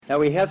Now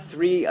we have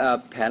three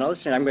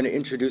panelists, and I'm going to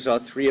introduce all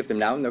three of them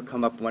now, and they'll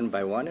come up one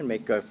by one and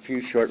make a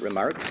few short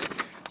remarks.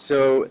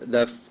 So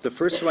the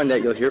first one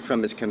that you'll hear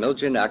from is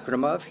Kamiljan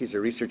Akramov. He's a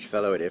research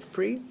fellow at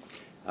IFPRI.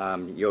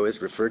 Yo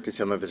has referred to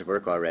some of his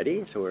work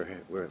already, so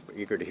we're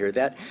eager to hear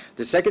that.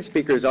 The second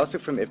speaker is also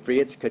from IFPRI.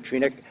 It's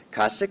Katrina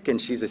Kasik,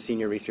 and she's a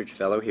senior research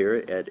fellow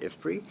here at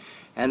IFPRI.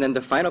 And then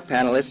the final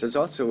panelist is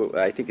also,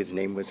 I think his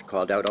name was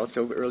called out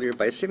also earlier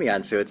by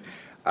Simeon, so it's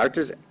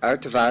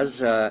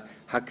Artavaz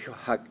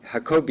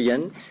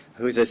Hakobian,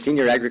 who's a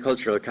senior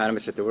agricultural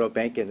economist at the World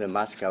Bank in the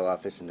Moscow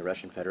office in the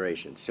Russian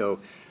Federation. So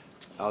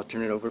I'll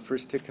turn it over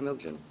first to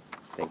Kamiljan.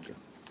 Thank you.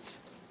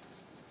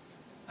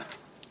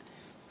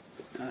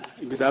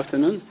 Good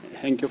afternoon.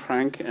 Thank you,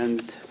 Frank.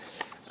 And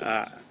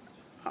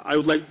I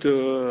would like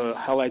to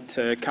highlight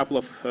a couple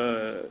of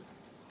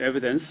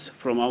evidence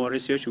from our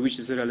research, which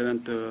is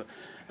relevant to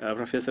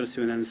Professor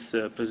Simonen's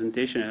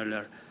presentation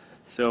earlier.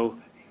 So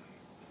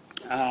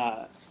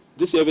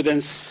this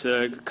evidence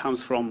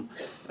comes from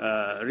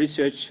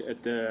research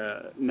at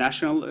the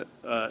national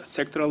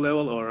sectoral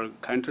level or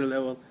country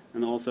level,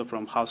 and also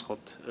from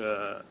household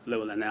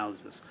level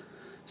analysis.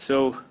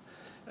 So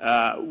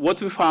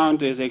what we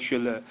found is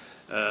actually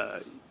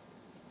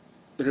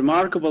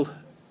remarkable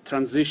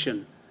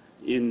transition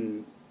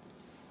in,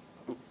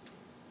 I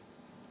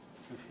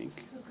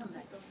think.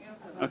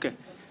 Okay.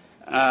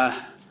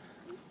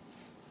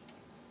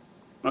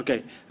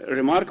 Okay,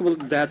 remarkable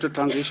data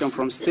transition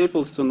from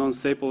staples to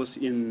non-staples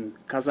in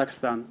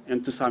Kazakhstan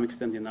and to some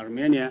extent in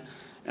Armenia,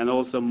 and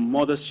also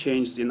modest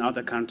changes in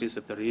other countries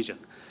of the region.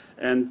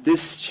 And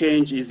this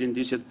change is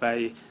induced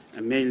by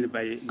mainly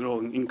by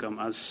growing income,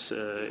 as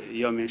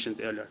you mentioned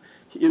earlier.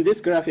 In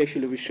this graph,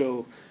 actually, we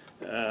show,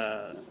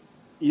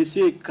 you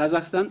see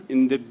Kazakhstan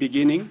in the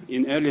beginning,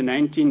 in early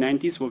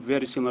 1990s, were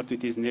very similar to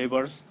its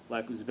neighbors,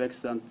 like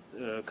Uzbekistan,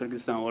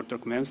 Kyrgyzstan, or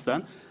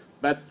Turkmenistan.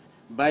 But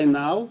by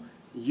now,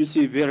 you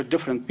see a very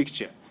different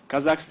picture.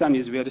 Kazakhstan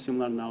is very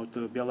similar now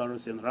to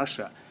Belarus and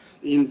Russia.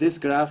 In this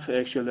graph,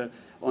 actually,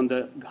 on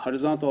the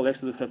horizontal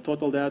axis, we have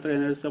total dietary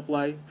energy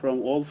supply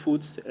from all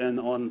foods, and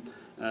on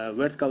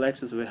vertical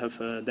axis, we have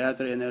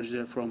dietary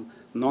energy from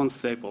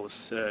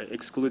non-staples,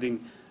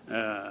 excluding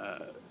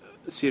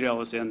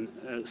cereals and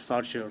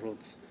starchy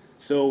roots.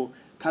 So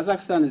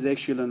Kazakhstan is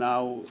actually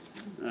now,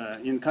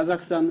 in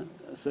Kazakhstan,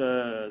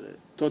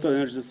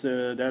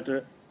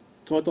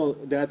 total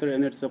dietary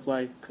energy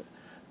supply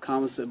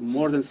comes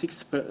more than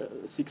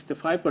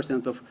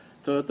 65% of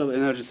total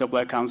energy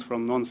supply comes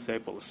from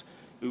non-staples,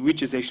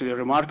 which is actually a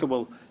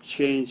remarkable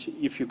change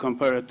if you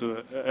compare it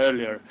to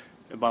earlier.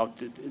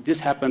 This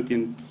happened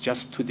in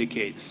just 2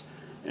 decades.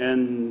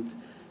 And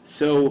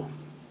so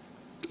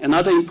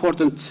another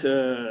important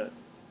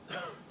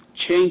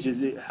change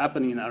is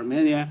happening in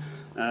Armenia.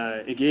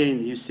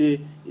 Again, you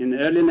see in the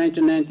early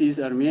 1990s,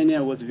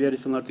 Armenia was very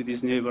similar to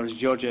its neighbors,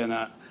 Georgia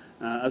and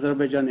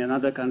Azerbaijan,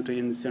 another country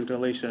in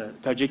Central Asia,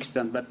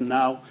 Tajikistan, but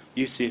now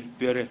you see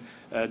very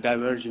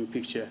diverging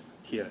picture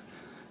here.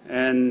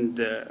 And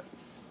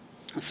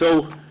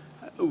so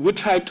we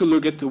try to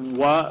look at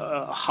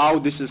how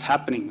this is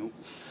happening.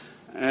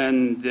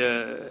 And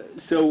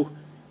so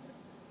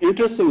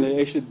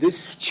interestingly, actually,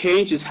 this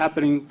change is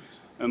happening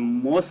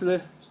mostly,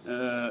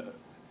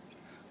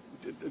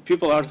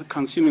 people are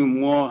consuming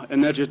more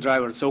energy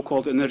drivers,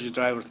 so-called energy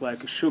drivers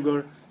like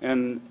sugar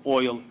and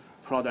oil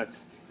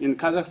products. In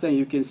Kazakhstan,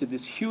 you can see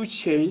this huge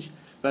change,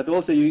 but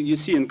also you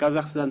see in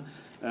Kazakhstan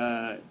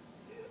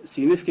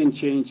significant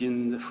change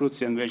in the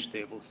fruits and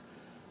vegetables.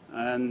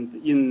 And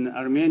in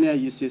Armenia,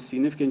 you see a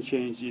significant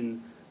change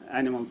in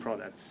animal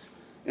products.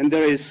 And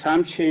there is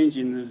some change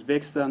in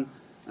Uzbekistan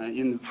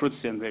in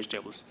fruits and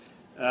vegetables.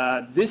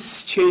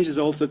 This change is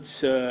also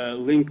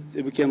linked,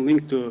 we can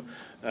link to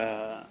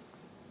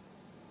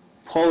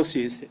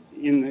policies.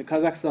 In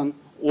Kazakhstan,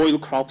 oil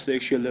crops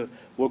actually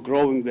were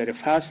growing very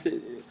fast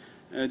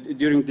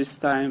during this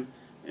time,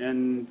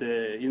 and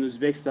in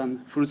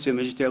Uzbekistan, fruits and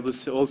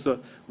vegetables also.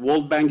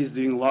 World Bank is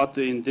doing a lot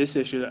in this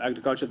issue.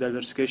 Agricultural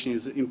diversification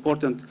is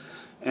important.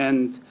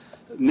 And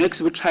next,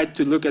 we tried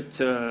to look at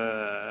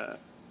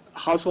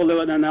household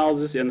level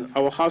analysis, and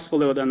our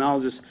household level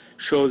analysis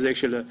shows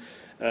actually,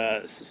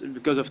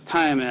 because of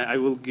time, I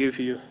will give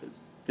you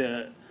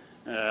the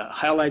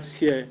highlights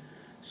here.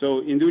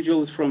 So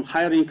individuals from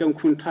higher income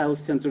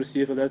quintiles tend to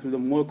receive a little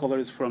more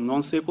calories from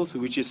non-staples,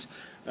 which is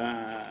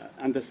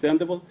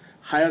understandable.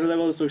 Higher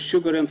levels of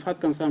sugar and fat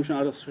consumption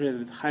are associated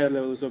with higher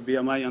levels of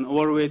BMI and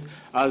overweight.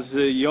 As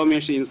you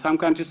mentioned, in some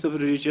countries of the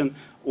region,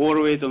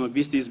 overweight and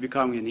obesity is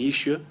becoming an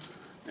issue.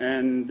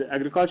 And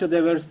agricultural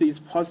diversity is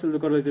positively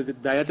correlated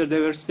with dietary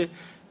diversity,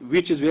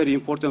 which is very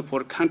important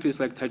for countries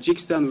like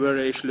Tajikistan, where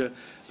actually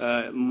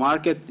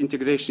market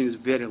integration is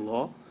very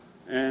low.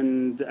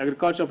 And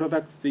agricultural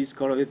product is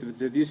correlated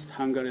with reduced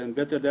hunger and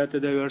better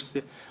dietary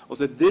diversity.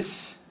 Also,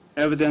 this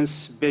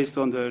evidence based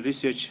on the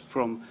research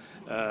from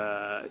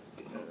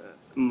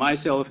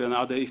myself and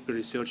other IFPRI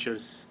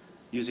researchers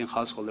using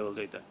household level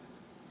data.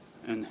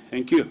 And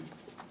thank you.